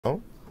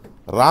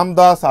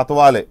రామ్దాస్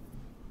అథవాలే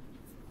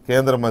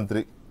కేంద్ర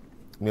మంత్రి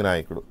మీ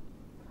నాయకుడు,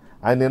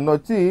 ఆయన నిన్న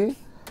వచ్చి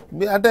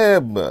అంటే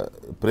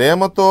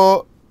ప్రేమతో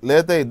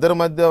లేదా ఇద్దరి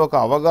మధ్య ఒక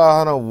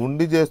అవగాహన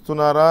ఉండి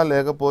చేస్తున్నారా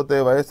లేకపోతే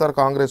వైఎస్ఆర్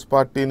కాంగ్రెస్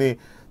పార్టీని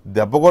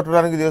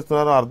దెబ్బకొట్టడానికి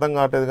చేస్తున్నారో అర్థం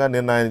కావట్లేదు. కానీ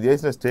నిన్న ఆయన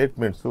చేసిన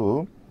స్టేట్మెంట్స్,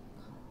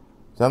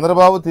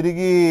 చంద్రబాబు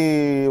తిరిగి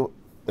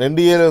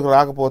ఎన్డీఏలోకి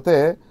రాకపోతే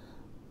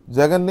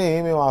జగన్ని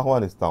మేము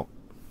ఆహ్వానిస్తాం,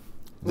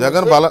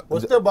 జగన్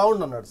వస్తే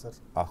బాగుండు అన్నాడు సార్,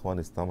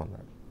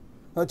 ఆహ్వానిస్తామన్నాడు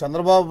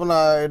చంద్రబాబు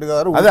నాయుడు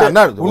గారు. అదే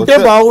అన్నాడు, ఉంటే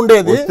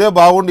బాగుండేది, వస్తే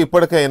బాగుండి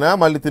ఇప్పటికైనా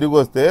మళ్ళీ తిరిగి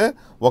వస్తే,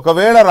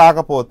 ఒకవేళ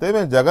రాకపోతే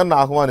మేము జగన్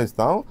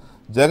ఆహ్వానిస్తాం,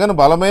 జగన్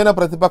బలమైన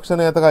ప్రతిపక్ష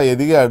నేతగా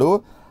ఎదిగాడు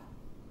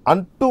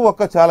అంటూ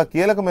ఒక చాలా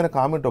కీలకమైన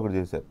కామెంట్ ఒకటి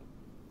చేశారు.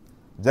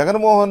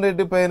 జగన్మోహన్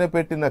రెడ్డి పైన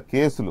పెట్టిన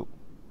కేసులు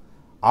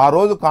ఆ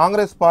రోజు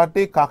కాంగ్రెస్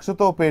పార్టీ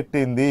కక్షతో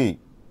పెట్టింది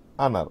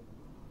అన్నారు.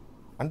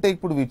 అంటే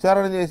ఇప్పుడు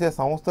విచారణ చేసే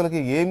సంస్థలకి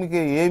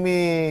ఏమి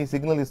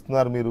సిగ్నల్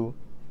ఇస్తున్నారు మీరు?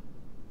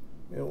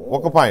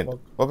 ఒక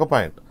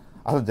పాయింట్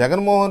అసలు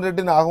జగన్మోహన్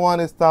రెడ్డిని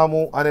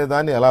ఆహ్వానిస్తాము అనే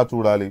దాన్ని ఎలా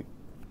చూడాలి?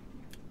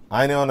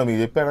 ఆయన ఏమన్నా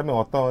మీకు చెప్పాడా మేము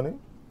వస్తామని?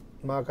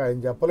 మాకు ఆయన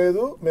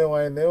చెప్పలేదు, మేము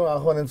ఆయన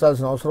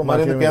ఆహ్వానించాల్సిన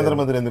అవసరం కేంద్ర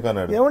మంత్రి ఎందుకు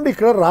అన్నాడు? ఏమంటే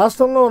ఇక్కడ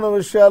రాష్ట్రంలో ఉన్న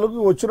విషయాలకు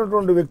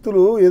వచ్చినటువంటి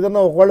వ్యక్తులు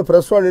ఏదన్నా ఒకవేళ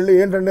ప్రెస్ వాళ్ళు వెళ్ళి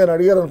ఏంటండి అని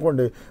అడిగారు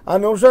అనుకోండి, ఆ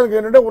నిమిషానికి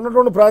ఏంటంటే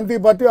ఉన్నటువంటి ప్రాంతీయ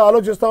పార్టీ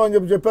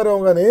ఆలోచిస్తామని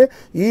చెప్పారేమో. కానీ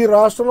ఈ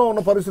రాష్ట్రంలో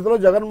ఉన్న పరిస్థితిలో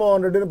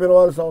జగన్మోహన్ రెడ్డిని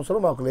పిలవాల్సిన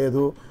అవసరం మాకు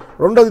లేదు.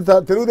 రెండోది,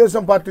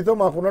 తెలుగుదేశం పార్టీతో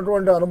మాకు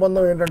ఉన్నటువంటి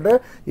అనుబంధం ఏంటంటే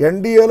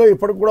ఎన్డీఏలో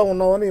ఇప్పటికి కూడా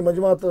ఉన్నామని ఈ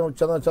మధ్య మాత్రం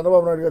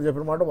చంద్రబాబు నాయుడు గారు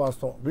చెప్పిన మాట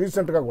వాస్తవం.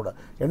 రీసెంట్గా కూడా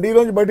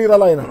ఎన్డీఏలోంచి బయటికి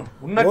రాలా ఆయన,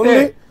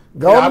 ఓన్లీ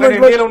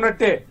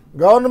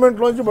గవర్నమెంట్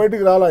లోంచి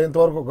బయటికి రాలా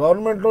ఇంతవరకు.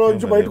 గవర్నమెంట్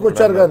లోంచి బయటకు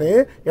వచ్చారు కానీ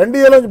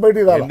ఎన్డీఏలోంచి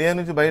బయటికి రాలా. ఎన్డీఏ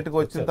నుంచి బయటకు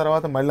వచ్చిన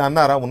తర్వాత మళ్ళీ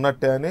అన్నారా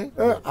ఉన్నట్టే అని?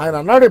 ఆయన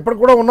అన్నాడు,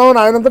 ఇప్పటికి కూడా ఉన్నామని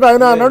ఆయనంతటా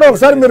ఆయన అన్నాడు.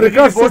 ఒకసారి మీరు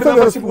రికార్డ్ చూస్తే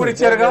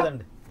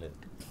తెలుస్తుంది.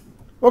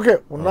 ఓకే,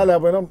 ఉన్నా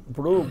లేకపోయినా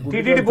ఇప్పుడు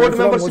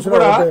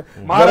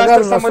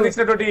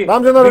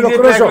రామచంద్రారెడ్డి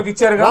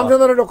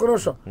ఒక్క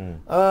నిమిషం,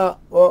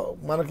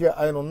 మనకి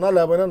ఆయన ఉన్నా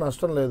లేకపోయినా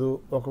నష్టం లేదు.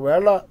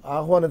 ఒకవేళ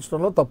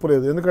ఆహ్వానించడంలో తప్పు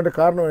లేదు. ఎందుకంటే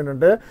కారణం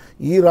ఏంటంటే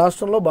ఈ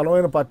రాష్ట్రంలో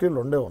బలమైన పార్టీలు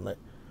రెండే ఉన్నాయి.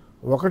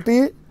 ఒకటి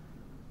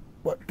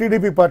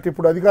టీడీపీ పార్టీ,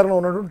 ఇప్పుడు అధికారంలో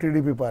ఉన్నటువంటి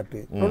టీడీపీ పార్టీ.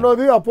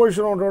 రెండోది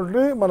అపోజిషన్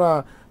ఉన్నటువంటి మన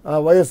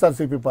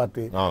వైఎస్ఆర్సీపీ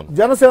పార్టీ.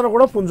 జనసేన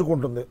కూడా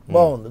పుంజుకుంటుంది,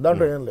 బాగుంది,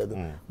 దాంట్లో ఏం లేదు.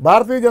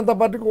 భారతీయ జనతా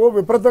పార్టీకి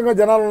విపరీతంగా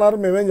జనాలు ఉన్నారు,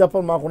 మేమేం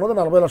చెప్పాలి. మాకున్నది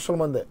 40 లక్షల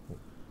మందే,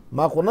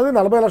 మాకున్నది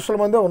 40 లక్షల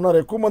మందే ఉన్నారు,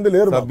 ఎక్కువ మంది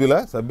లేరు.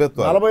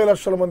 40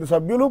 లక్షల మంది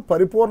సభ్యులు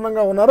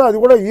పరిపూర్ణంగా ఉన్నారు. అది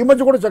కూడా ఈ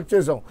మధ్య కూడా చెక్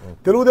చేసాం,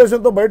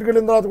 తెలుగుదేశంతో బయటకు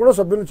వెళ్ళిన తర్వాత కూడా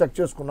సభ్యులను చెక్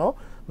చేసుకున్నాం.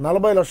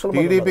 40 లక్షలు,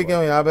 టీడీపీకి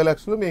 50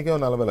 లక్షలు, మీకేమో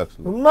 40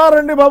 లక్షలు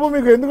ఉన్నారండి బాబు.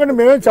 మీకు ఎందుకంటే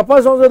మేమేం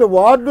చెప్పాల్సిన అవసరం లేదు.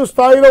 వార్డు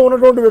స్థాయిలో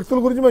ఉన్నటువంటి వ్యక్తుల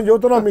గురించి మేము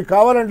చెబుతున్నాం. మీకు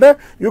కావాలంటే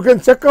you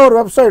can check our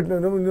website.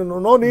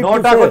 No need.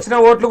 వచ్చిన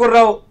ఓట్లు కూడా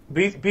రావు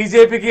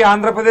బీజేపీకి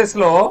ఆంధ్రప్రదేశ్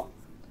లో.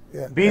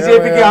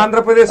 బీజేపీకి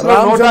ఆంధ్రప్రదేశ్ లో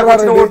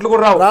ఓట్లు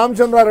కూడా రావు.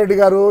 రామచంద్రారెడ్డి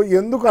గారు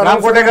ఎందుకు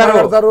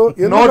మాట్లాడతారు?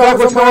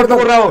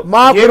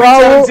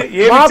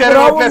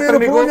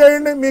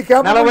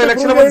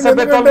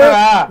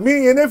 మీ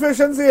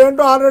ఇన్ఎఫిషియన్సీ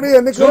ఏంటో ఆల్రెడీ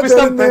ఎన్నికల్లో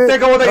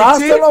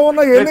రాష్ట్రంలో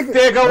ఉన్న వేడి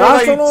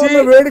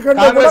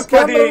కంటే కూడా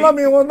కేంద్రంలో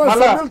మేము ఉన్న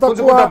సభ్యులు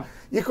తక్కువ.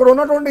 ఇక్కడ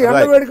ఉన్నటువంటి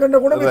ఎండ వేడి కంటే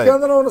కూడా మీ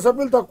కేంద్రంలో ఉన్న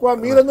సభ్యులు తక్కువ.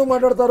 మీరెందుకు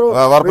మాట్లాడతారు?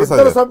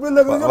 ఇద్దరు సభ్యుల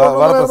దగ్గర నుంచి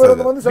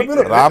 252 మంది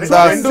సభ్యులు.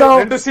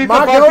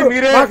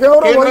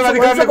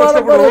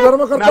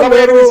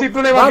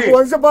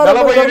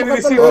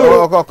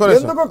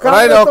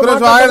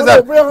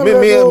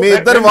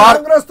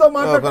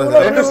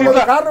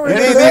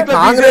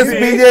 కాంగ్రెస్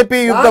బీజేపీ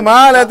యుద్ధమా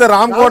లేకపోతే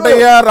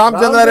రామకోటయ్య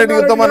రామచంద్రారెడ్డి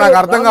యుద్ధమా నాకు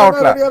అర్థం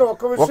కావట్లేదు.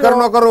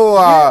 ఒకరినొకరు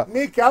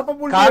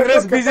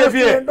కాంగ్రెస్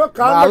బీజేపీ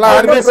అలా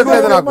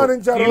అనిపిస్తలేదు నాకు.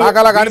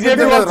 అలా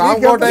కనిపించలేదు.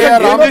 రామకోటయ్య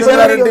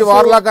రామచంద్రారెడ్డి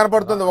వారిలా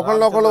కనపడుతుంది.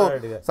 ఒకళ్ళొకళ్ళు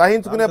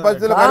సహించుకునే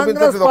పరిస్థితులు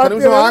కనిపించలేదు. ఒక్క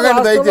నిమిషం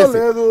ఆగండి దయచేసి,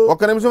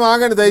 ఒక్క నిమిషం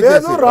ఆగండి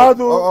దయచేసి,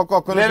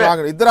 ఒక్క నిమిషం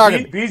ఆగండి, ఇద్దరు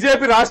ఆగండి.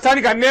 బీజేపీ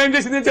రాష్ట్రానికి అన్యాయం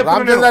చేసింది,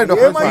 రామచంద్రారెడ్డి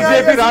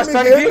బీజేపీ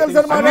రాష్ట్రానికి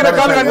అన్ని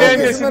రకాలుగా అన్యాయం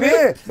చేసింది,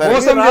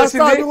 మోసం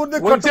చేసింది,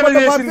 వంచన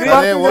చేసింది,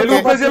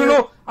 తెలుగు ప్రజలను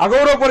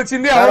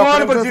అగౌరవపరిచింది,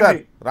 అవమానపరిచింది.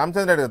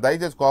 రామచంద్రారెడ్డి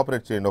దయచేసి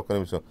కోఆపరేట్ చేయండి ఒక్క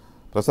నిమిషం.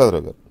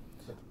 ప్రసాదరావు గారు,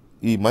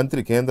 ఈ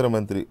మంత్రి కేంద్ర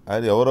మంత్రి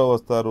అది ఎవరో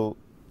వస్తారు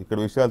ఇక్కడ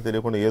విషయాలు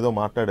తెలియకుండా ఏదో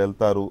మాట్లాడి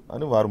వెళ్తారు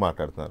అని వారు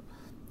మాట్లాడుతున్నారు.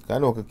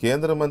 కానీ ఒక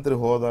కేంద్ర మంత్రి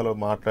హోదాలో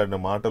మాట్లాడిన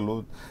మాటలు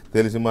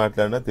తెలిసి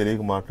మాట్లాడినా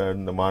తెలియక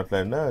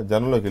మాట్లాడినా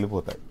జనంలోకి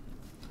వెళ్ళిపోతాయి.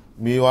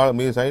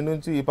 మీ సైడ్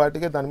నుంచి ఈ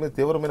పార్టీకే దాని మీద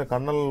తీవ్రమైన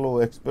ఖండనలు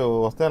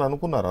వస్తాయని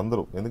అనుకున్నారు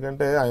అందరూ.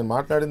 ఎందుకంటే ఆయన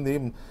మాట్లాడింది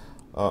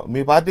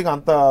మీ పార్టీకి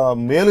అంత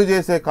మేలు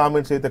చేసే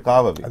కామెంట్స్ అయితే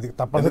కావవి, అది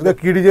తప్పనిసరిగా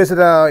కీడు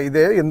చేసిన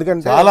ఇదే.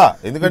 ఎందుకంటే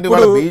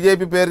ఇవాళ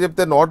బీజేపీ పేరు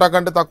చెప్తే 100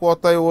 కంటే తక్కువ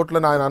వస్తాయి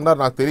ఓట్లని ఆయన అన్నారు.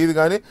 నాకు తెలియదు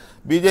కానీ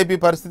బీజేపీ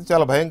పరిస్థితి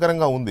చాలా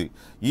భయంకరంగా ఉంది.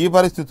 ఈ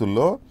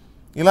పరిస్థితుల్లో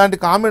ఇలాంటి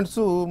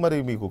కామెంట్స్ మరి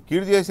మీకు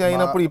కీడు చేసి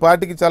అయినప్పుడు ఈ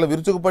పార్టీకి చాలా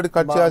విరుచుకుపడి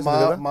కట్ చేయాల్సింది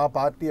కదా. మా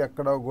పార్టీ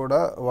ఎక్కడ కూడా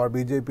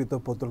బీజేపీతో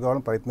పొత్తులు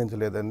కావాలని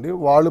ప్రయత్నించలేదండి,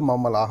 వాళ్ళు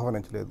మమ్మల్ని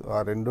ఆహ్వానించలేదు,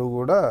 ఆ రెండు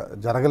కూడా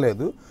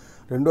జరగలేదు.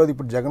 రెండోది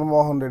ఇప్పుడు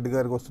జగన్మోహన్ రెడ్డి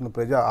గారికి వస్తున్న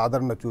ప్రజా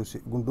ఆదరణ చూసి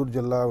గుంటూరు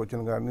జిల్లా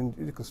వచ్చిన కాడి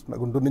నుంచి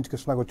గుంటూరు నుంచి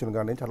కృష్ణాకి వచ్చిన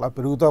కాడి నుంచి అలా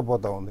పెరుగుతూ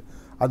పోతా ఉంది.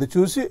 అది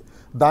చూసి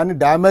దాన్ని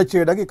డ్యామేజ్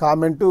చేయడానికి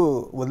కామెంట్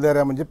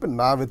వదిలేరామని చెప్పి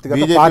నా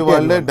వ్యక్తిగత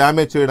వాళ్ళే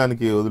డ్యామేజ్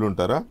చేయడానికి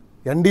వదులుంటారా?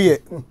 ఎన్డీఏ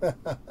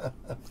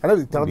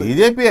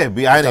బీజేపీ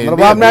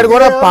చంద్రబాబు నాయుడు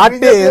కూడా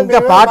పార్టీ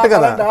ఇంకా పార్టీ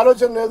కదా.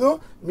 ఆలోచన లేదు,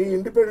 మీ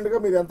ఇండిపెండెంట్ గా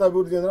మీరు ఎంత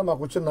అభివృద్ధి చెందినా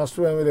మాకు వచ్చిన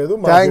నష్టం ఏమీ లేదు,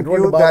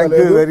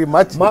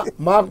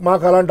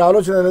 మాకు అలాంటి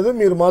ఆలోచన లేదు,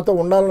 మీరు మాతో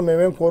ఉండాలని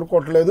మేమేం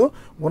కోరుకోవట్లేదు.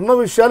 ఉన్న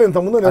విషయాలు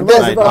ఇంతకుముందు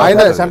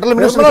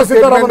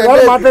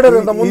మాట్లాడారు.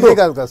 ఇంతకుముందు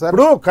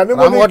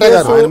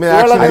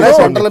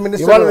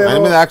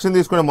యాక్షన్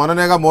తీసుకుని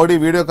మొన్ననేగా మోడీ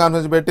వీడియో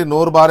కాన్ఫరెన్స్ పెట్టి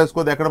నోరు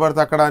బారేసుకోదు ఎక్కడ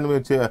పడితే అక్కడ అని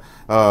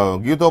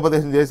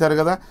గీతోపదేశం చేశారు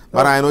కదా.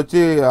 మరి ఆయన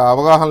వచ్చి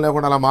అవగాహన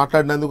లేకుండా అలా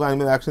మాట్లాడినందుకు ఆయన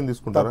మీద యాక్షన్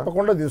తీసుకుంటారు?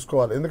 తప్పకుండా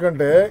తీసుకోవాలి.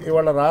 ఎందుకంటే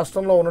ఇవాళ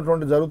రాష్ట్రంలో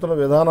ఉన్నటువంటి జరుగుతున్న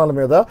విధానాల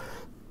మీద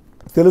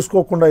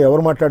తెలుసుకోకుండా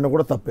ఎవరు మాట్లాడినా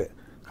కూడా తప్పే.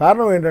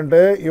 కారణం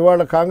ఏంటంటే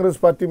ఇవాళ కాంగ్రెస్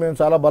పార్టీ మేము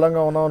చాలా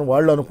బలంగా ఉన్నామని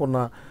వాళ్ళు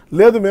అనుకున్నా,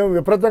 లేదు మేము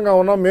విపరీతంగా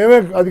ఉన్నాం, మేమే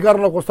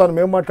అధికారంలోకి వస్తాను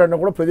మేము మాట్లాడినా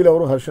కూడా ప్రజలు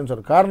ఎవరు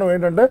హర్షించరు. కారణం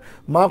ఏంటంటే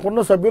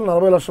మాకున్న సభ్యులు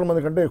 40 లక్షల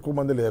మంది కంటే ఎక్కువ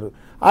మంది లేరు.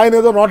 ఆయన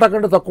ఏదో 100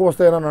 కంటే తక్కువ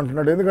వస్తాయని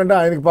అంటున్నాడు. ఎందుకంటే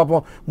ఆయనకి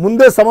పాపం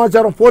ముందే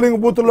సమాచారం పోలింగ్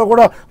బూతుల్లో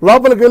కూడా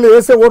లోపలికి వెళ్ళి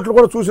వేసే ఓట్లు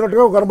కూడా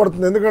చూసినట్టుగా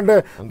కనబడుతుంది. ఎందుకంటే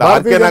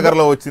నగర్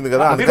లో వచ్చింది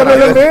కదా,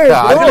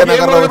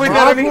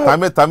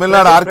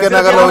 తమిళనాడు ఆర్కే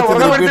నగర్ లో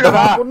వచ్చింది.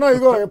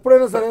 ఇగో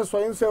ఎప్పుడైనా సరే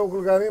స్వయం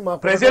సేవకులు కానీ మా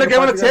ప్రజలకు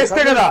ఏమైనా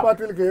చేస్తే కదా,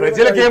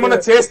 ప్రజలకు ఏమైనా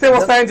చేస్తే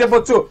వస్తాయని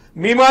చెప్పొచ్చు.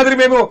 మీ మాదిరి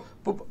మేము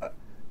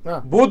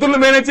బూతులను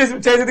మేనేజ్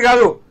చేసేది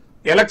కాదు.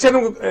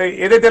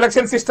 ఏదైతే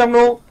ఎలక్షన్ సిస్టమ్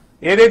ను,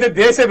 ఏదైతే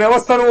దేశ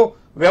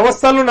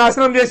వ్యవస్థలను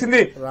నాశనం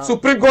చేసింది,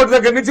 సుప్రీంకోర్టు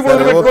దగ్గర నుంచి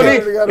మొదలు పెట్టుకొని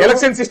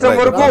ఎలక్షన్ సిస్టమ్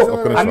వరకు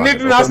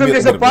అన్నింటిని నాశనం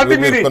చేసిన పార్టీ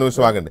మీది.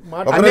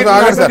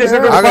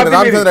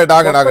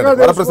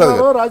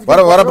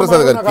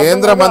 వరప్రసాద్ గారు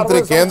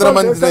కేంద్ర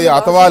మంత్రి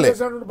అథవాలే,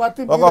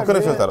 ఒక్క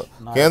నిమిషం సార్.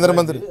 కేంద్ర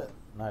మంత్రి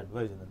నా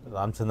అడ్వైజ్ ఏంటంటే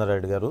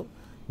రామచంద్రారెడ్డి గారు,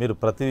 మీరు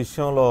ప్రతి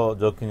విషయంలో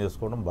జోక్యం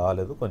చేసుకోవడం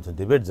బాగాలేదు, కొంచెం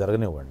డిబేట్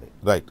జరగనివ్వండి.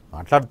 రైట్,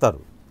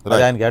 మాట్లాడతారు,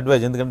 ఆయనకి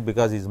అడ్వైజ్, ఎందుకంటే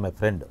because is my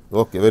friend.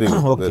 Okay, very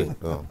okay.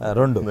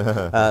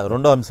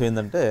 రెండో అంశం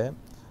ఏంటంటే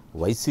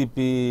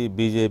వైసీపీ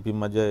బీజేపీ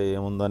మధ్య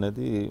ఏముందో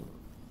అనేది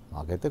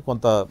మాకైతే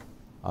కొంత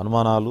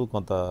అనుమానాలు,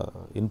 కొంత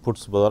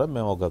ఇన్పుట్స్ ద్వారా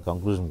మేము ఒక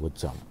కంక్లూజన్కి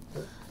వచ్చాము.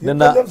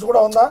 నిన్న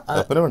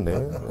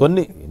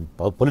కొన్ని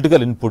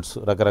పొలిటికల్ ఇన్పుట్స్,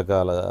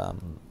 రకరకాల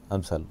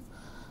అంశాలు.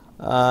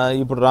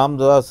 ఇప్పుడు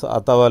రామ్దాస్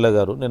అథవాలే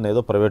గారు నిన్న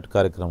ఏదో ప్రైవేట్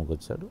కార్యక్రమంకి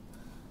వచ్చాడు.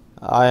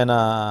 ఆయన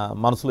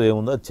మనసులో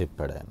ఏముందో అది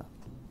చెప్పాడు. ఆయన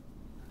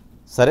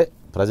సరే,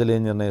 ప్రజలు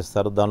ఏం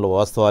నిర్ణయిస్తారు, దానిలో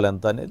వాస్తవాలు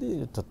ఎంత అనేది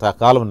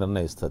కాలం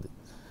నిర్ణయిస్తుంది.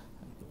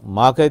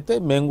 మాకైతే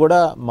మేము కూడా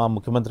మా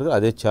ముఖ్యమంత్రి గారు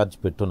అదే ఛార్జ్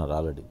పెట్టున్నారు,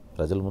 ఆల్రెడీ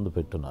ప్రజల ముందు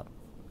పెట్టున్నారు.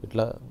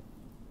 ఇట్లా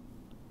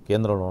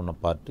కేంద్రంలో ఉన్న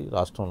పార్టీ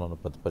రాష్ట్రంలో ఉన్న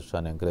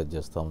ప్రతిపక్షాన్ని ఎంకరేజ్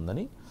చేస్తూ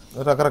ఉందని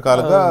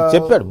రకరకాలుగా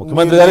చెప్పాడు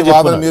ముఖ్యమంత్రి గారు.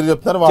 మీరు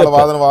చెప్తారు, వాళ్ళ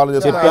వాదన వాళ్ళు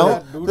చెప్పాము.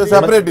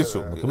 సెపరేట్ ఇష్యూ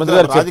ముఖ్యమంత్రి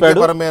గారు చెప్పాడు.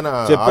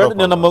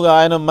 నిన్న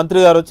ఆయన మంత్రి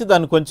గారు వచ్చి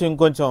దాన్ని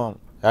ఇంకొంచెం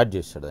యాడ్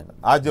చేశాడు. ఆయన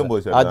ఆజ్యం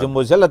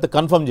పోసాడు, లేకపోతే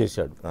కన్ఫర్మ్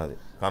చేశాడు. అది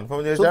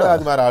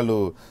మరి వాళ్ళు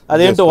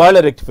అదేంటో వాళ్ళే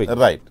రెక్టిఫై.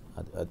 రైట్,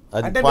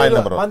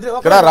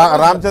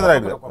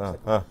 రామచంద్రారెడ్డి గారు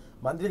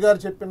మంత్రి గారు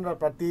చెప్పిన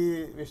ప్రతి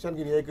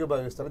విషయానికి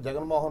ఏకీభవిస్తారు.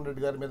 జగన్మోహన్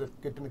రెడ్డి గారి మీద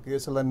పెట్టిన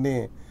కేసులన్నీ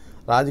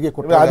రాజకీయ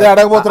అదే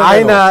అడగబోతున్నా.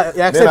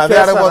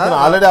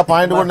 ఆల్రెడీ ఆ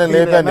పాయింట్ కూడా నేను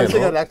లేపాను.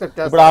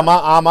 ఇప్పుడు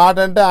ఆ మాట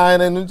అంటే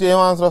ఆయన నుంచి ఏం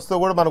ఆన్సర్ వస్తుందో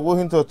కూడా మనకు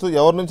ఊహించవచ్చు.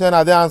 ఎవరి నుంచి అయినా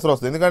అదే ఆన్సర్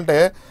వస్తుంది. ఎందుకంటే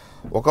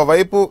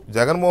ఒకవైపు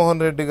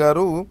జగన్మోహన్ రెడ్డి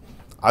గారు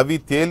అవి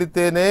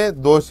తేలితేనే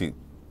దోషి,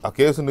 ఆ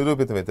కేసు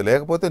నిరూపితమైతే,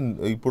 లేకపోతే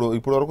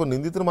ఇప్పుడు వరకు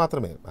నిందితులు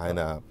మాత్రమే. ఆయన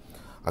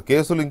ఆ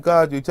కేసులు ఇంకా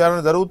విచారణ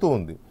జరుగుతూ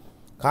ఉంది.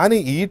 కానీ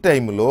ఈ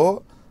టైంలో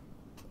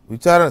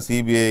విచారణ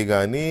సిబిఐ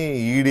కానీ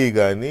ఈడీ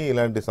కానీ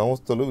ఇలాంటి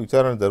సంస్థలు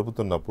విచారణ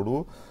జరుపుతున్నప్పుడు,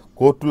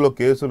 కోర్టుల్లో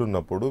కేసులు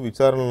ఉన్నప్పుడు,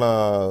 విచారణ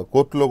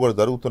కోర్టులో కూడా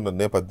జరుగుతున్న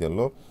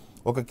నేపథ్యంలో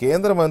ఒక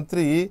కేంద్ర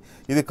మంత్రి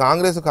ఇది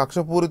కాంగ్రెస్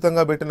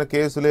కక్షపూరితంగా పెట్టిన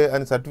కేసులే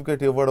అని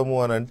సర్టిఫికేట్ ఇవ్వడము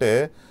అని అంటే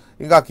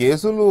ఇంకా ఆ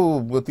కేసులు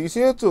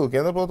తీసేయొచ్చు.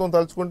 కేంద్ర ప్రభుత్వం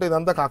తలుచుకుంటే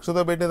ఇదంతా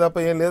కక్షతో పెట్టిన తప్ప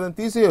ఏం లేదని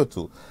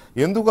తీసేయొచ్చు.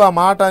 ఎందుకు ఆ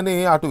మాట అని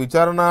అటు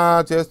విచారణ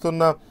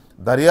చేస్తున్న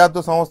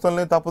దర్యాప్తు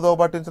సంస్థల్ని తప్పుదోవ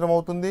పట్టించడం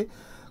అవుతుంది,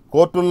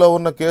 కోర్టుల్లో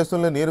ఉన్న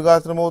కేసుల్ని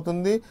నీరుగార్చడం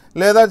అవుతుంది,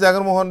 లేదా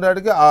జగన్మోహన్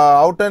రెడ్డికి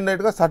అవుట్ అండ్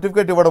రైట్గా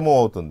సర్టిఫికేట్ ఇవ్వడము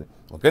అవుతుంది.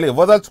 ఒకవేళ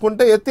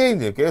ఇవ్వదలుచుకుంటే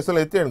ఎత్తేయండి, కేసులు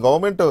ఎత్తేయండి.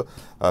 గవర్నమెంట్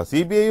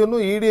సిబిఐను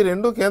ఈడీ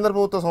రెండు కేంద్ర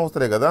ప్రభుత్వ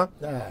సంస్థలే కదా.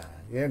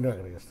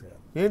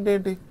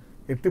 ఏంటేంటి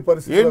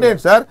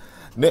ఏంటేంటి సార్,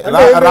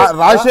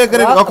 రాజశేఖర్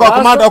రెడ్డి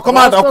ఒక్క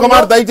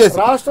మాట దయచేసి,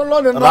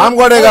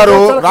 రామగోడే గారు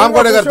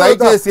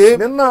దయచేసి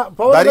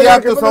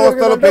దర్యాప్తు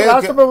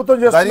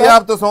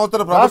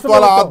సంస్థలు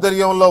ప్రభుత్వాల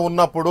ఆధ్వర్యంలో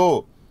ఉన్నప్పుడు,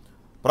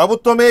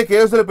 ప్రభుత్వమే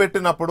కేసులు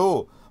పెట్టినప్పుడు,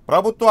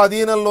 ప్రభుత్వ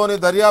అధీనంలోని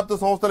దర్యాప్తు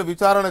సంస్థలు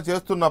విచారణ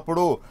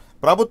చేస్తున్నప్పుడు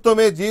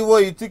ప్రభుత్వమే జీవో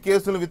ఇచ్చి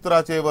కేసులు విత్డ్రా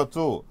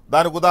చేయవచ్చు.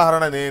 దానికి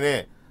ఉదాహరణ నేనే.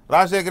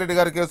 రాజశేఖర రెడ్డి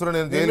గారి కేసులో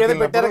నేను జైలుకి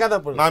పెట్టారు కదా వెళ్ళినప్పుడు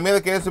అప్పుడు. నా మీద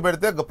కేసు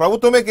పెడితే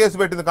ప్రభుత్వమే కేసు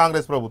పెట్టింది,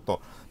 కాంగ్రెస్ ప్రభుత్వం.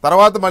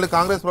 తర్వాత మళ్ళీ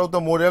కాంగ్రెస్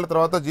ప్రభుత్వం 3 ఏళ్ల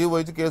తర్వాత జీవో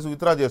ఇచ్చి కేసు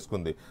విత్డ్రా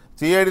చేసుకుంది.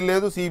 సిఐడి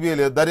లేదు, సిబిఐ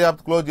లేదు,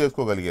 దర్యాప్తు క్లోజ్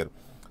చేసుకోగలిగారు.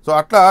 సో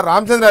అట్లా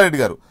రామచంద్రారెడ్డి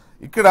గారు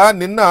ఇక్కడ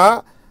నిన్న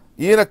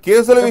ఈయన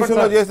కేసుల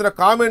విషయంలో చేసిన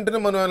కామెంట్ని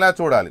మనం ఎలా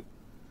చూడాలి?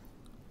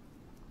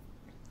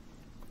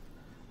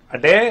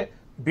 అంటే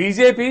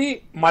బీజేపీ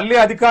మళ్ళీ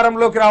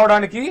అధికారంలోకి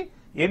రావడానికి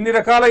ఎన్ని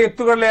రకాల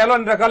ఎత్తుగడలు వేయాలో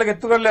అన్ని రకాల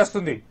ఎత్తుగడలు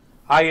వేస్తుంది.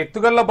 ఆ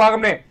ఎత్తుగడలో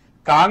భాగమే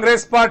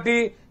కాంగ్రెస్ పార్టీ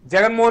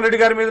జగన్మోహన్ రెడ్డి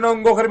గారి మీదనో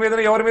ఇంకొకరి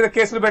మీదనో ఎవరి మీద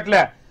కేసులు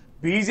పెట్టలే.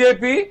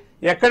 బీజేపీ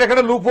ఎక్కడెక్కడ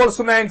లూప్ హోల్స్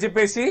ఉన్నాయని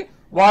చెప్పేసి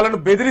వాళ్ళను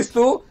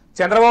బెదిరిస్తూ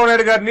చంద్రబాబు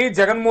నాయుడు గారిని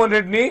జగన్మోహన్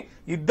రెడ్డిని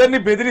ఇద్దరిని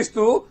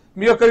బెదిరిస్తూ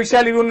మీ యొక్క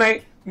విషయాలు ఇవి ఉన్నాయి,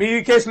 మీ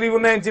కేసులు ఇవి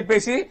ఉన్నాయని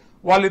చెప్పేసి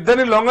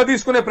వాళ్ళిద్దరిని లొంగ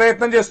తీసుకునే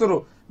ప్రయత్నం చేస్తున్నారు.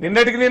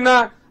 నిన్నటికి నిన్న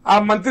ఆ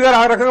మంత్రి గారు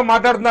ఆ రకంగా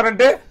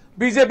మాట్లాడుతున్నారంటే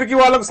బీజేపీకి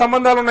వాళ్ళకు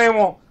సంబంధాలు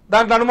ఉన్నాయేమో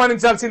దాంట్లో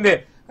అనుమానించాల్సిందే.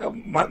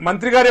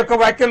 మంత్రి గారి యొక్క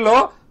వ్యాఖ్యల్లో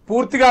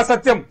పూర్తిగా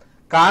అసత్యం.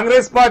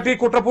 కాంగ్రెస్ పార్టీ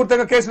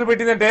కుట్రపూర్తిగా కేసులు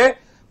పెట్టిందంటే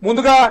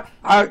ముందుగా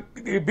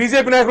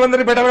బీజేపీ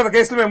నాయకులందరినీ పెట్టాలి కదా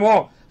కేసులు.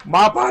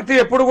 మా పార్టీ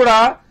ఎప్పుడు కూడా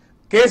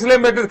కేసులు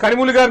ఏం పెట్టదు.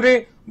 కనిమూలి గారిని,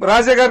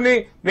 రాజా గారిని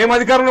మేము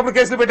అధికారంలో ఉన్నప్పుడు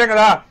కేసులు పెట్టాం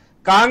కదా.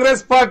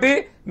 కాంగ్రెస్ పార్టీ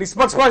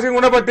నిష్పక్షపాతంగా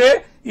ఉండబట్టే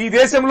ఈ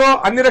దేశంలో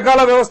అన్ని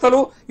రకాల వ్యవస్థలు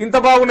ఇంత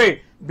బాగున్నాయి.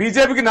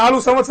 బీజేపీకి 4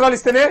 సంవత్సరాలు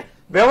ఇస్తేనే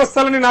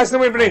వ్యవస్థలని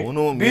నాశనం అయిపోయినాయి.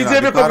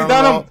 బీజేపీ యొక్క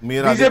విధానం,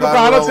 బీజేపీ యొక్క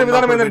ఆలోచన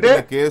విధానం ఏంటంటే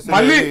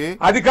మళ్ళీ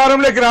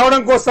అధికారంలోకి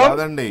రావడం కోసం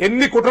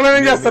ఎన్ని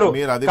కుట్రలనే చేస్తారు.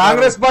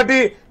 కాంగ్రెస్ పార్టీ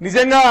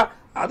నిజంగా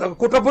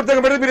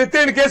కుట్రపూర్తిగా పెడితే మీరు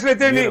ఎత్తేయండి, కేసులు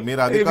ఎత్తేయండి,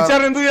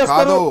 విచారణ ఎందుకు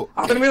చేస్తారు?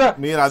 అతని మీద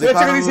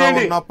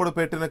ఉన్నప్పుడు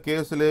పెట్టిన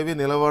కేసులేవి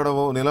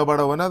నిలబడవు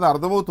అనేది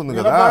అర్థమవుతుంది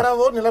కదా.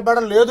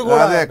 నిలబడలేదు.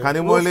 అదే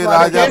కనిమూలి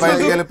రాజా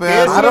బయటకు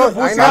వెళ్ళిపోయారు,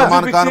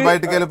 సల్మాన్ ఖాన్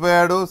బయటకు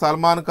వెళ్ళిపోయాడు,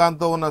 సల్మాన్ ఖాన్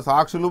తో ఉన్న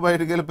సాక్షులు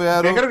బయటకు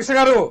వెళ్ళిపోయారు.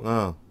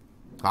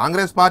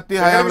 కాంగ్రెస్ పార్టీ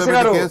హయాంలో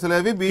పెట్టిన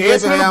కేసులేవి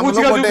బీజేపీ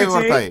హయాంలో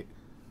కొట్టేయబడతాయి.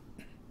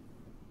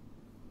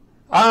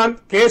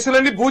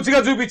 కేసులన్నీ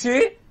బూచిగా చూపించి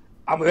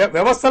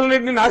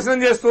వ్యవస్థలన్నింటినీ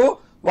నాశనం చేస్తూ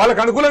వాళ్ళకు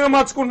అనుకూలంగా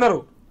మార్చుకుంటున్నారు.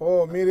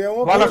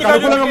 వాళ్ళకు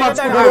అనుకూలంగా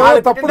మార్చుకుంటున్నారు.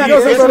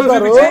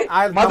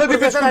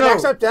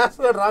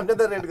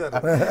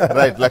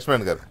 రైట్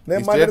లక్ష్మణ్ గారు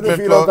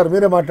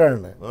మీరే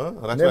మాట్లాడండి.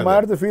 నేను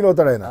మాట్లాడితే ఫీల్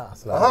అవుతాడు ఆయన.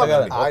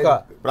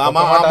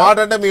 ఆ మాట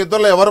అంటే మీ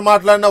ఇద్దరు ఎవరు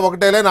మాట్లాడినా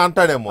ఒకటేలే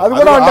అంటాడేమో,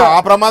 ఆ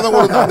ప్రమాదం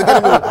కూడా.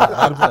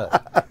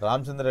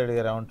 రామచంద్రరెడ్డి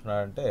గారు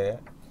ఏమంటున్నారంటే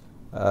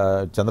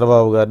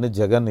చంద్రబాబు గారిని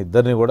జగన్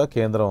ఇద్దరిని కూడా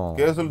కేంద్రం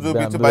కేసులు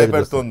చూపించి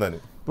భయపెడుతుందని.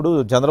 ఇప్పుడు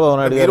చంద్రబాబు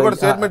నాయుడు గారు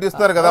స్టేట్మెంట్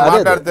ఇస్తారు కదా,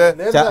 మాట్లాడితే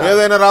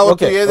ఏదైనా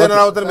రావచ్చు ఏదైనా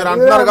రావచ్చు మీరు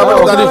అంటున్నారు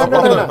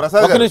కాబట్టి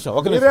ప్రసాద్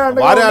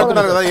వారే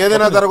అంటున్నారు కదా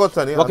ఏదైనా జరగవచ్చు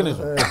అని. ఒక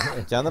నిమిషం,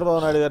 చంద్రబాబు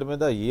నాయుడు గారి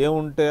మీద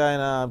ఏముంటే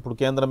ఆయన ఇప్పుడు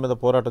కేంద్రం మీద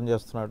పోరాటం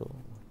చేస్తున్నాడు?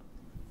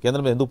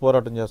 కేంద్రం మీద ఎందుకు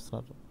పోరాటం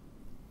చేస్తున్నారు?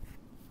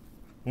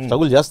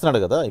 స్ట్రగుల్ చేస్తున్నాడు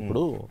కదా.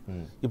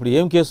 ఇప్పుడు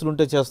ఏం కేసులు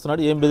ఉంటే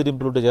చేస్తున్నాడు, ఏం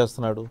బెదిరింపులు ఉంటే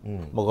చేస్తున్నాడు?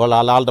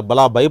 వాళ్ళ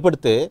బలా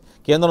భయపడితే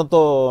కేంద్రంతో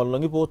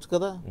లొంగిపోవచ్చు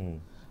కదా.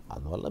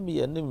 అందువల్ల మీ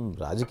అన్ని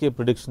రాజకీయ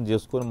ప్రిడిక్షన్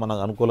చేసుకొని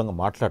మనకు అనుకూలంగా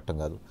మాట్లాడటం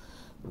కాదు.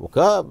 ఒక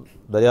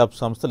దర్యాప్తు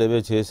సంస్థలు ఏవే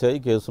చేశాయి,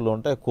 కేసులు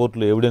ఉంటాయి,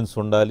 కోర్టులో ఎవిడెన్స్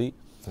ఉండాలి,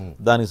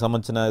 దానికి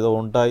సంబంధించిన ఏదో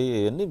ఉంటాయి.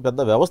 అన్ని పెద్ద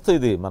వ్యవస్థ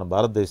ఇది మన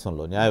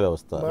భారతదేశంలో న్యాయ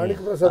వ్యవస్థ. మాణిక్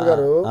ప్రసాద్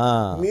గారు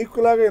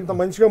మీకులాగా ఇంత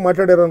మంచిగా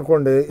మాట్లాడారు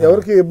అనుకోండి,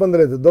 ఎవరికి ఇబ్బంది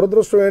లేదు.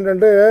 దురదృష్టం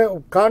ఏంటంటే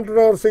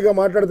కాంట్రవర్సీగా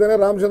మాట్లాడితేనే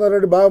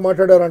రామచంద్రారెడ్డి బాగా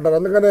మాట్లాడారు అంటారు.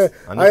 అందుకనే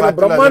ఆయన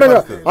బ్రహ్మాండంగా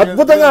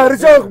అద్భుతంగా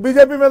అరిచావు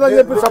బీజేపీ మీద అని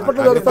చెప్పి సపోర్ట్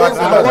జరుగుతారు.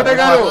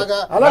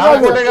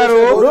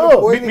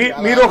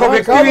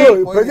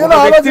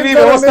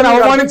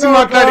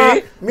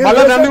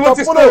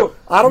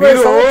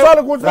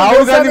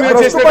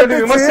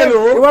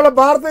 ఇవాళ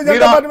భారతీయ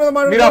జనతా పార్టీ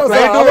మీద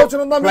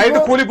ఫ్లైట్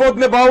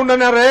కూలిపోతుంది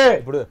బాగుందన్నారే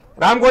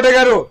రామకోటే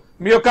గారు.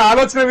 మీ యొక్క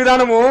ఆలోచన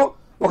విధానము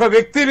ఒక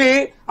వ్యక్తిని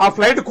ఆ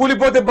ఫ్లైట్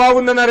కూలిపోతే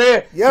బాగుందన్నారే,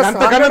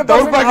 అంతకన్నా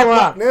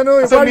దౌర్భాగ్యమా?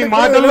 మీ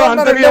మాటల్లో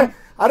అంతర్యం,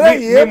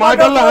 మీ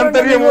మాటల్లో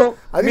అంతర్యము,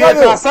 మీ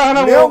యొక్క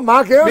అసహనము,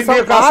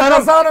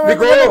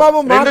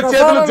 రెండు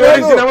చేతులు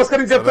జోడించి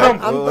నమస్కరించి చెప్తున్నాం.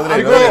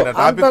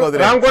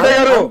 రామకోటే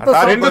గారు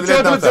రెండు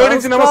చేతులు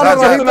జోడించి నమస్కారం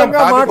చెప్తున్నాం.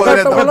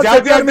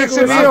 జాతీయ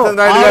అధ్యక్షుడిని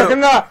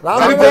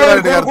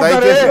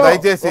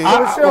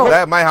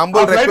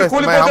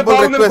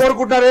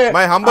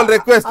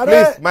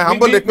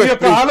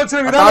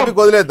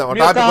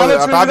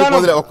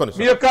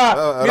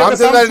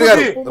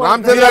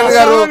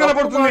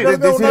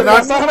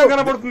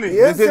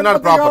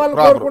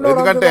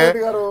ఎందుకంటే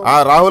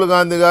రాహుల్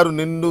గాంధీ గారు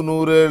నిండు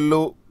 100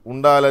 ఏళ్లు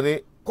ఉండాలని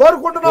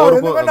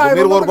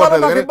మీరు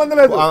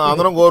కోరుకోవట్లేదు,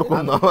 అందరం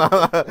కోరుకుందాం.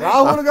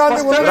 Rahul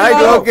Gandhi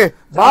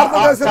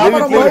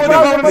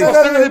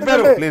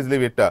please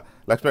leave it.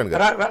 Laxman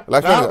గారు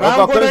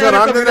ఒక్క నిమిషం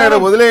రామచంద్ర గారు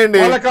వదిలేయండి,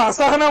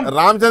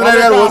 రామచంద్ర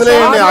గారు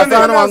వదిలేయండి.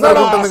 అసహనం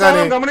అందరికీ ఉంటుంది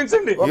కానీ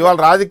ఇవాళ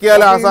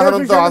రాజకీయాలు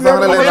అసహనంతో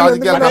అసహనం లేని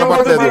రాజకీయాలు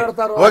కనపడుతుంది.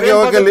 ఓకే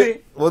ఓకే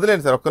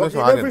వదిలేండి సార్, ఒక్క నిమిషం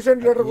ఆగండి,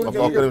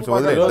 ఒక్క నిమిషం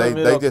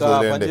వదిలేండి, దయచేసి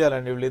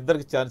వదిలేయండి.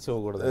 వీళ్ళిద్దరికి ఛాన్స్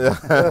ఇవ్వకూడదు.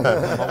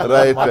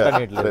 రైట్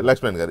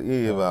లక్ష్మణ్ గారు, ఈ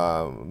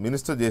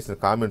మినిస్టర్ చేసిన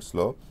కామెంట్స్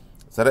లో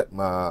సరే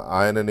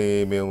ఆయనని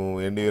మేము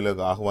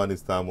ఎన్డీఏలోకి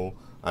ఆహ్వానిస్తాము,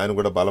 ఆయన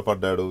కూడా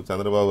బలపడ్డాడు,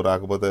 చంద్రబాబు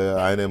రాకపోతే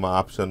ఆయనే మా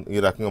ఆప్షన్, ఈ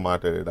రకంగా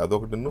మాట్లాడాడు.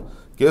 అదొకటి.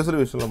 కేసుల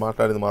విషయంలో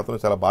మాట్లాడింది మాత్రం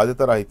చాలా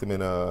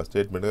బాధ్యతారాహిత్యమైన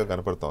స్టేట్మెంట్గా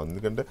కనపడతాం.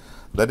 ఎందుకంటే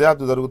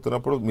దర్యాప్తు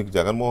జరుగుతున్నప్పుడు మీకు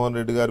జగన్మోహన్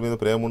రెడ్డి గారి మీద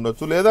ప్రేమ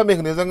ఉండొచ్చు, లేదా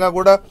మీకు నిజంగా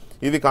కూడా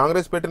ఇది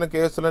కాంగ్రెస్ పెట్టిన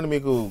కేసులని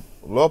మీకు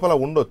లోపల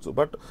ఉండొచ్చు,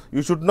 but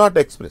you should not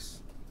express.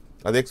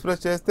 అది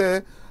ఎక్స్ప్రెస్ చేస్తే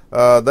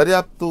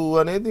దర్యాప్తు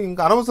అనేది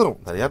ఇంకా అనవసరం,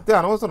 దర్యాప్తే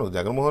అనవసరం.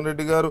 జగన్మోహన్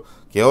రెడ్డి గారు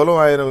కేవలం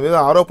ఆయన మీద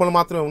ఆరోపణలు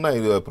మాత్రమే ఉన్నాయి,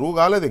 ప్రూవ్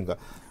కాలేదు. ఇంకా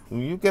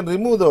you can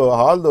remove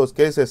all those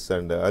cases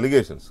and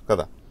alligations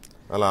కదా,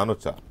 అలా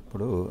అనొచ్చా?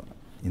 ఇప్పుడు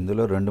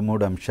ఇందులో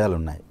 2-3 అంశాలు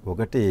ఉన్నాయి.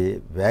 ఒకటి,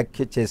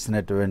 వ్యాఖ్య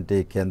చేసినటువంటి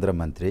కేంద్ర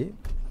మంత్రి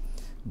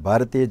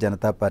భారతీయ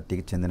జనతా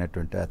పార్టీకి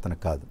చెందినటువంటి అతను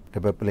కాదు,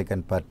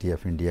 రిపబ్లికన్ పార్టీ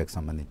ఆఫ్ ఇండియాకి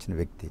సంబంధించిన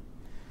వ్యక్తి.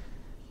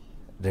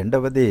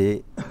 రెండవది,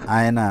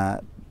 ఆయన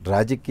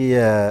రాజకీయ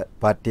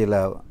పార్టీల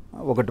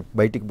ఒకటి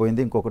బయటికి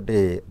పోయింది, ఇంకొకటి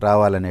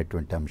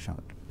రావాలనేటువంటి అంశం.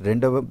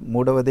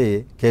 మూడవది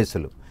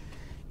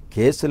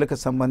కేసులకు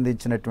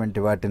సంబంధించినటువంటి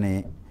వాటిని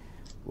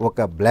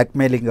ఒక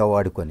బ్లాక్మెయిలింగ్గా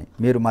వాడుకొని,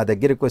 మీరు మా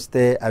దగ్గరికి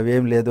వస్తే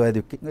అవేం లేదు,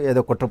 అది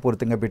ఏదో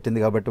కుట్రపూరితంగా పెట్టింది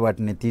కాబట్టి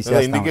వాటిని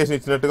తీసేస్తాం,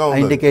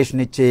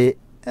 ఇండికేషన్ ఇచ్చి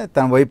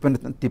తన వైపుని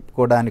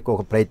తిప్పుకోవడానికి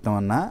ఒక ప్రయత్నం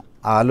అన్న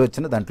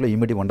ఆలోచన దాంట్లో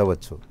ఇమిడి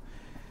ఉండవచ్చు.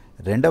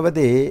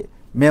 రెండవది,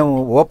 మేము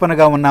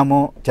ఓపెన్గా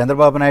ఉన్నాము,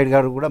 చంద్రబాబు నాయుడు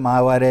గారు కూడా మా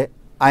వారే,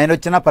 ఆయన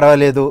వచ్చినా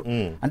పర్వాలేదు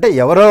అంటే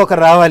ఎవరో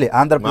ఒకరు రావాలి,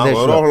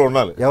 ఆంధ్రప్రదేశ్లో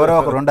ఎవరో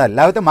ఒకరు ఉండాలి,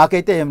 లేకపోతే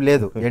మాకైతే ఏం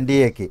లేదు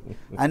ఎన్డీఏకి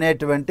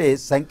అనేటువంటి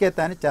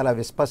సంకేతాన్ని చాలా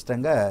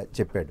విస్పష్టంగా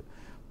చెప్పాడు.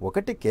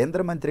 ఒకటి, కేంద్ర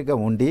మంత్రిగా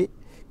ఉండి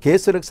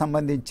కేసులకు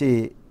సంబంధించి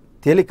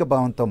తేలిక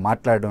భావంతో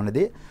మాట్లాడడం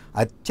అనేది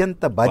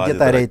అత్యంత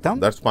బాధ్యతారహితం.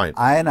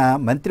 ఆయన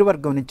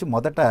మంత్రివర్గం నుంచి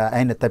మొదట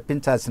ఆయన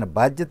తప్పించాల్సిన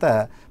బాధ్యత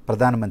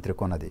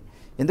ప్రధానమంత్రికి ఉన్నది.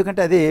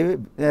 ఎందుకంటే అది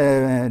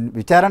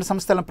విచారణ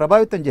సంస్థలను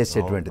ప్రభావితం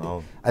చేసేటువంటిది,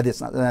 అది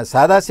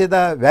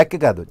సాదాసీదా వ్యాఖ్య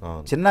కాదు,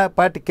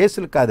 చిన్నపాటి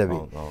కేసులు కాదు అవి.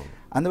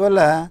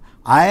 అందువల్ల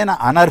ఆయన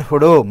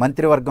అనర్హుడు,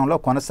 మంత్రివర్గంలో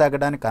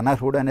కొనసాగడానికి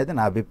అనర్హుడు అనేది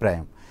నా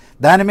అభిప్రాయం.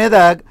 దాని మీద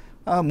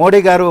మోడీ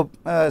గారు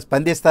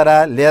స్పందిస్తారా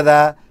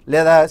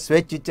లేదా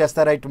స్వేచ్ఛ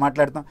ఇచ్చేస్తారా ఇటు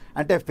మాట్లాడతాం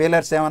అంటే,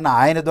 ఫెయిలర్స్ ఏమన్నా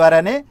ఆయన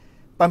ద్వారానే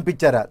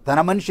పంపించారా,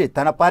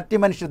 తన పార్టీ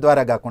మనిషి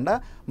ద్వారా కాకుండా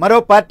మరో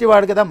పార్టీ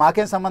వాడు కదా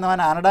మాకేం సంబంధం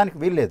అని అనడానికి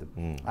వీల్లేదు.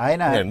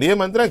 ఆయన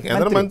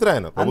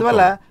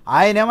అందువల్ల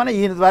ఆయన ఏమన్నా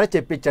ఈయన ద్వారా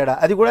చెప్పించాడా,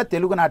 అది కూడా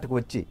తెలుగు నాటకు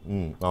వచ్చి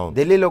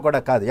ఢిల్లీలో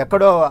కూడా కాదు,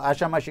 ఎక్కడో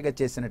ఆషామాషిగా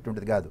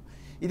చేసినటువంటిది కాదు.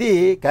 ఇది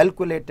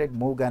క్యాల్కులేటెడ్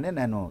మూవ్గానే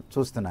నేను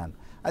చూస్తున్నాను.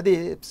 అది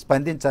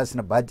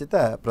స్పందించాల్సిన బాధ్యత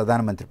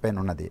ప్రధానమంత్రి పైన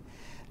ఉన్నది.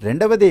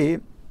 రెండవది,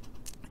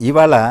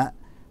 ఇవాళ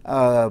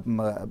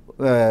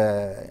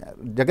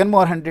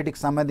జగన్మోహన్ రెడ్డికి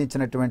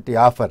సంబంధించినటువంటి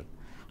ఆఫర్,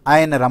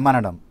 ఆయన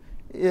రమ్మనడం,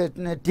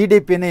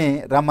 టీడీపీని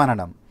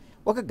రమ్మనడం,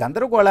 ఒక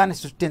గందరగోళాన్ని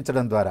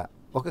సృష్టించడం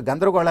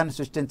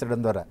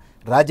ద్వారా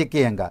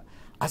రాజకీయంగా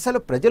అసలు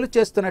ప్రజలు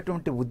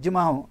చేస్తున్నటువంటి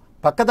ఉద్యమం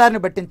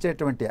పక్కదారిని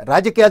పట్టించేటువంటి,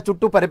 రాజకీయాల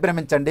చుట్టూ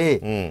పరిభ్రమించండి,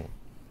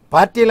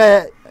 పార్టీల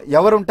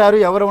ఎవరుంటారు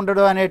ఎవరు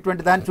ఉండడు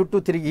అనేటువంటి దాని చుట్టూ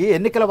తిరిగి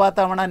ఎన్నికల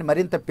వాతావరణాన్ని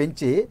మరింత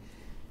పెంచి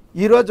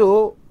ఈరోజు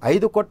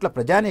 5 కోట్ల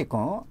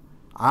ప్రజానీకం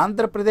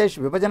ఆంధ్రప్రదేశ్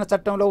విభజన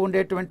చట్టంలో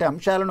ఉండేటువంటి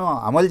అంశాలను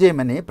అమలు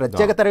చేయమని,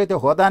 ప్రత్యేక తరగతి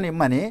హోదాను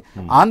ఇమ్మని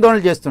ఆందోళన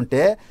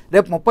చేస్తుంటే,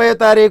 రేపు 30వ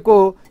తారీఖు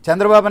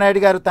చంద్రబాబు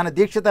నాయుడు గారు తన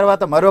దీక్ష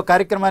తర్వాత మరో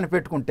కార్యక్రమాన్ని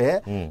పెట్టుకుంటే,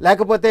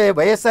 లేకపోతే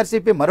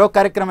వైఎస్ఆర్సీపీ మరో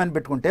కార్యక్రమాన్ని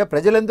పెట్టుకుంటే,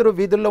 ప్రజలందరూ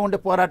వీధుల్లో ఉండి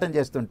పోరాటం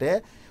చేస్తుంటే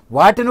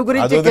వాటిని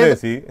గురించి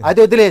అది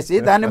వదిలేసి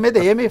దాని మీద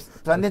ఏమీ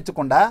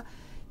స్పందించకుండా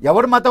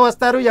ఎవరు మతం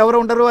వస్తారు ఎవరు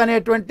ఉండరు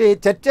అనేటువంటి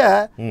చర్చ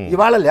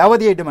ఇవాళ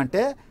లేవదీయడం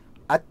అంటే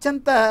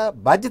అత్యంత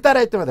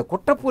బాధ్యతారహితమైన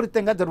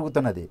కుట్రపూరితంగా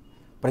జరుగుతున్నది.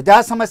 ప్రజా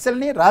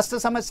సమస్యల్ని, రాష్ట్ర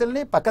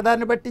సమస్యల్ని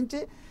పక్కదారిని పట్టించి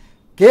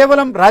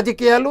కేవలం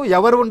రాజకీయాలు,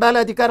 ఎవరు ఉండాలి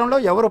అధికారంలో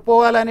ఎవరు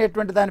పోవాలి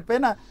అనేటువంటి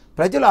దానిపైన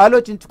ప్రజలు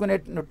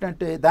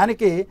ఆలోచించుకునేటువంటి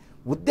దానికి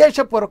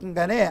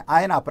ఉద్దేశపూర్వకంగానే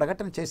ఆయన ఆ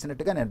ప్రకటన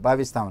చేసినట్టుగా నేను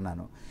భావిస్తా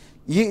ఉన్నాను.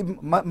 ఈ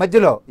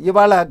మధ్యలో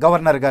ఇవాళ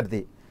గవర్నర్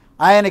గారిది,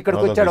 ఆయన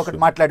ఇక్కడికి వచ్చాడు, ఒకటి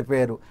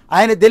మాట్లాడిపోయారు.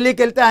 ఆయన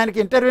ఢిల్లీకి వెళ్తే ఆయనకి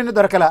ఇంటర్వ్యూని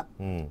దొరకలా.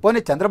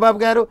 పోనీ చంద్రబాబు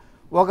గారు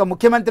ఒక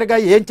ముఖ్యమంత్రిగా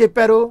ఏం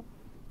చెప్పారు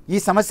ఈ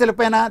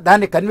సమస్యలపైన,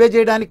 దాన్ని కన్వే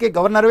చేయడానికి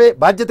గవర్నరే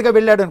బాధ్యతగా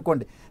వెళ్ళాడు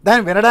అనుకోండి,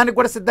 దాన్ని వినడానికి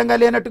కూడా సిద్ధంగా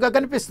లేనట్టుగా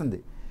కనిపిస్తుంది.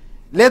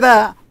 లేదా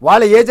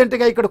వాళ్ళ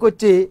ఏజెంట్గా ఇక్కడికి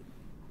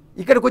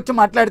వచ్చి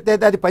మాట్లాడితే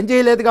అది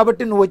పనిచేయలేదు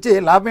కాబట్టి నువ్వు వచ్చి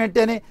లాభం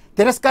ఏంటి అని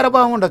తిరస్కార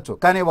భావం ఉండొచ్చు.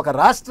 కానీ ఒక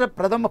రాష్ట్ర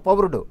ప్రథమ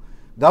పౌరుడు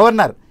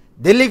గవర్నర్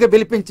ఢిల్లీకి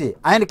పిలిపించి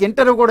ఆయనకి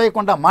ఇంటర్వ్యూ కూడా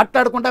ఇవ్వకుండా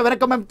మాట్లాడకుండా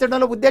వెనక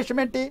పంపించడంలో ఉద్దేశం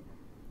ఏంటి?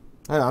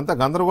 అంత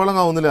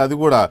గందరగోళంగా ఉంది. అది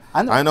కూడా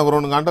ఆయన ఒక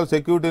 2 గంటలు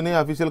సెక్యూరిటీని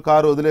అఫీషియల్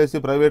కారు వదిలేసి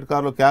ప్రైవేట్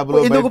కారులో క్యాబ్ లో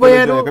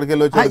ఎక్కడికి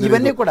వెళ్ళి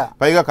ఇవన్నీ కూడా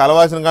పైగా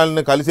కలవాల్సిన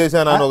వాళ్ళని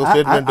కలిసేసాను ఒక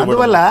స్టేట్మెంట్.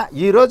 అందువల్ల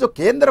ఈ రోజు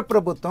కేంద్ర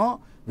ప్రభుత్వం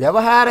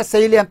వ్యవహార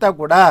శైలి అంతా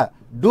కూడా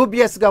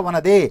డూబియస్ గా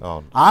ఉన్నది.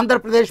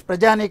 ఆంధ్రప్రదేశ్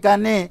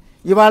ప్రజానీకాన్ని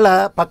ఇవాళ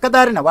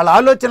పక్కదారిన, వాళ్ళ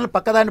ఆలోచనలు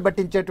పక్కదారిని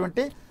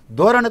పట్టించేటువంటి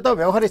ధోరణితో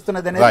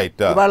వ్యవహరిస్తున్నది అనేది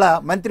ఇవాళ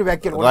మంత్రి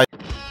వ్యాఖ్యలు.